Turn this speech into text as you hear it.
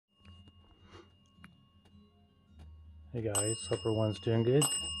Hey guys, hope everyone's doing good.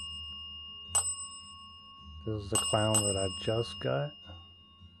 This is the clown that I just got.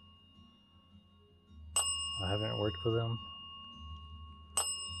 I haven't worked with him.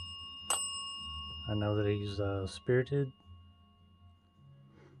 I know that he's spirited.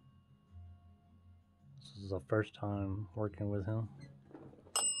 This is the first time working with him.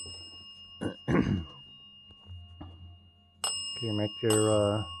 Can you make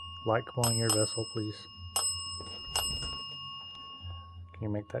your light come on your vessel, please? Can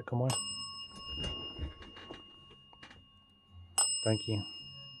you make that come on? Thank you.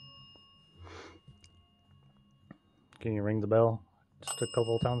 Can you ring the bell just a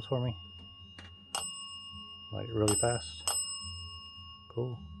couple of times for me? Like really fast?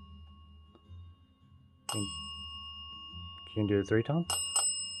 Cool. Can you do it 3 times?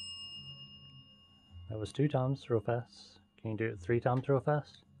 That was 2 times real fast. Can you do it 3 times real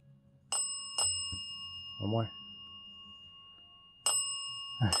fast? One more.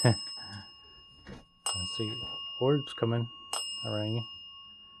 I see orbs coming around you.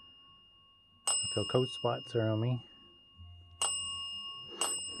 I feel coat spots around me.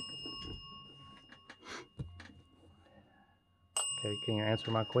 Okay, can you answer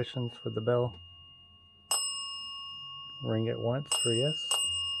my questions with the bell? Ring it once for yes.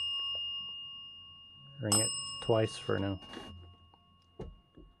 Ring it twice for no.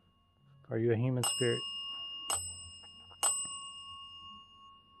 Are you a human spirit?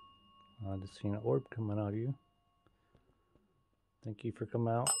 I just seen an orb coming out of you. Thank you for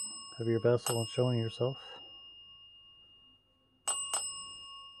coming out of your vessel and showing yourself.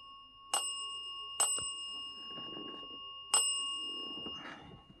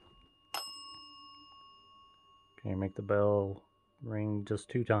 Can you make the bell ring just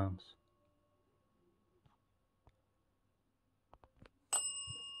 2 times?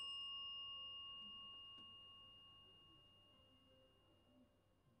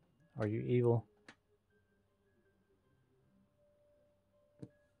 Are you evil?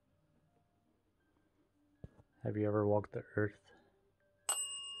 Have you ever walked the earth?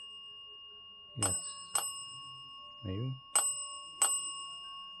 Yes. Maybe?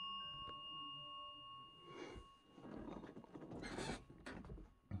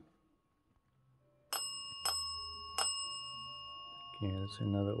 Okay, let's see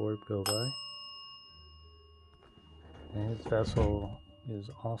another orb go by. And his vessel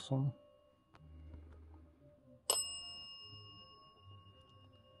is awesome.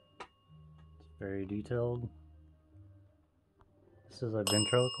 It's very detailed. This is a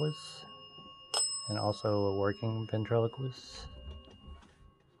ventriloquist and also a working ventriloquist.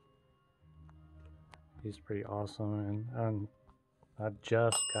 He's pretty awesome, and I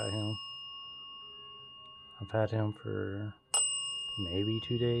just got him. I've had him for maybe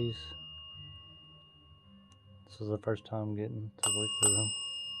 2 days. This is the first time getting to work with him.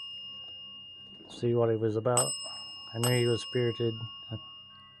 See what he was about. I knew he was spirited.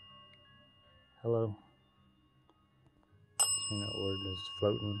 Hello. See, that orb is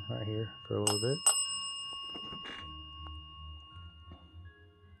floating right here for a little bit.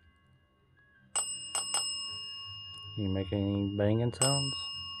 Can you make any banging sounds?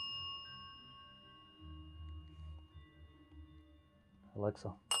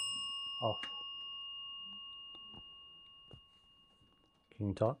 Alexa, off. Can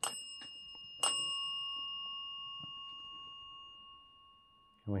you talk?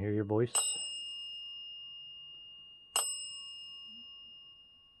 Can we hear your voice?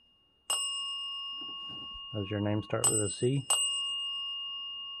 Does your name start with a C?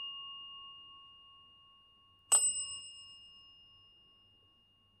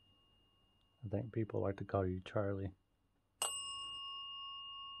 I think people like to call you Charlie.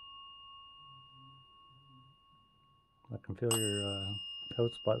 I can feel your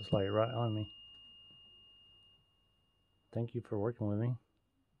coat spots like right on me. Thank you for working with me.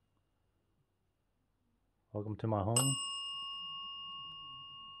 Welcome to my home.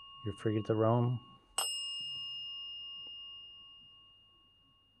 You're free to roam.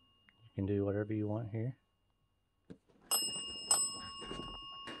 You can do whatever you want here.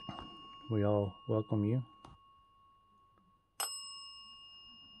 We all welcome you.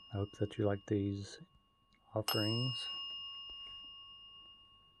 I hope that you like these offerings.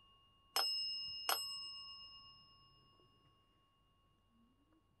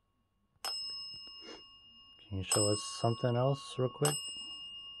 Can you show us something else real quick?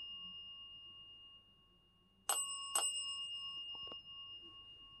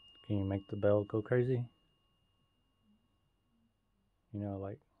 Can you make the bell go crazy? You know,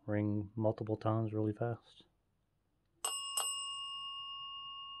 like ring multiple times really fast?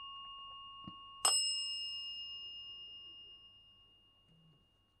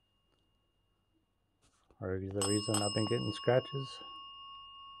 or the reason I've been getting scratches.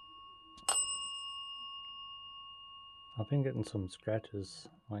 I've been getting some scratches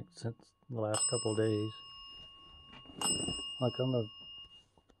like since the last couple days, like on the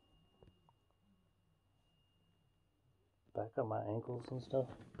back of my ankles and stuff.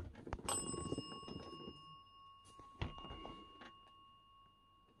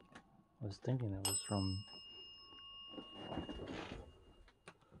 I was thinking it was from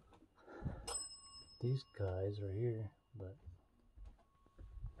these guys right here, but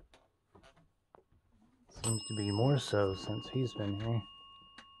seems to be more so since he's been here.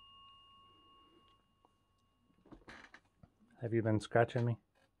 Have you been scratching me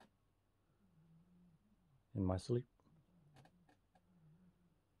in my sleep?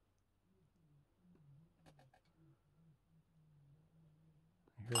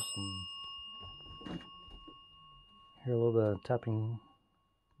 I hear a little bit of tapping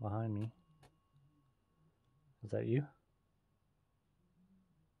behind me. Is that you?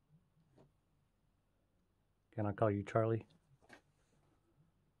 Can I call you Charlie?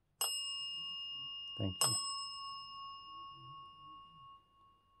 Thank you.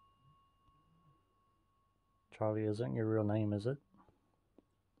 Charlie isn't your real name, is it?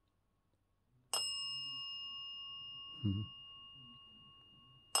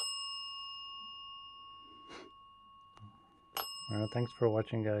 Alright, thanks for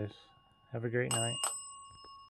watching, guys. Have a great night.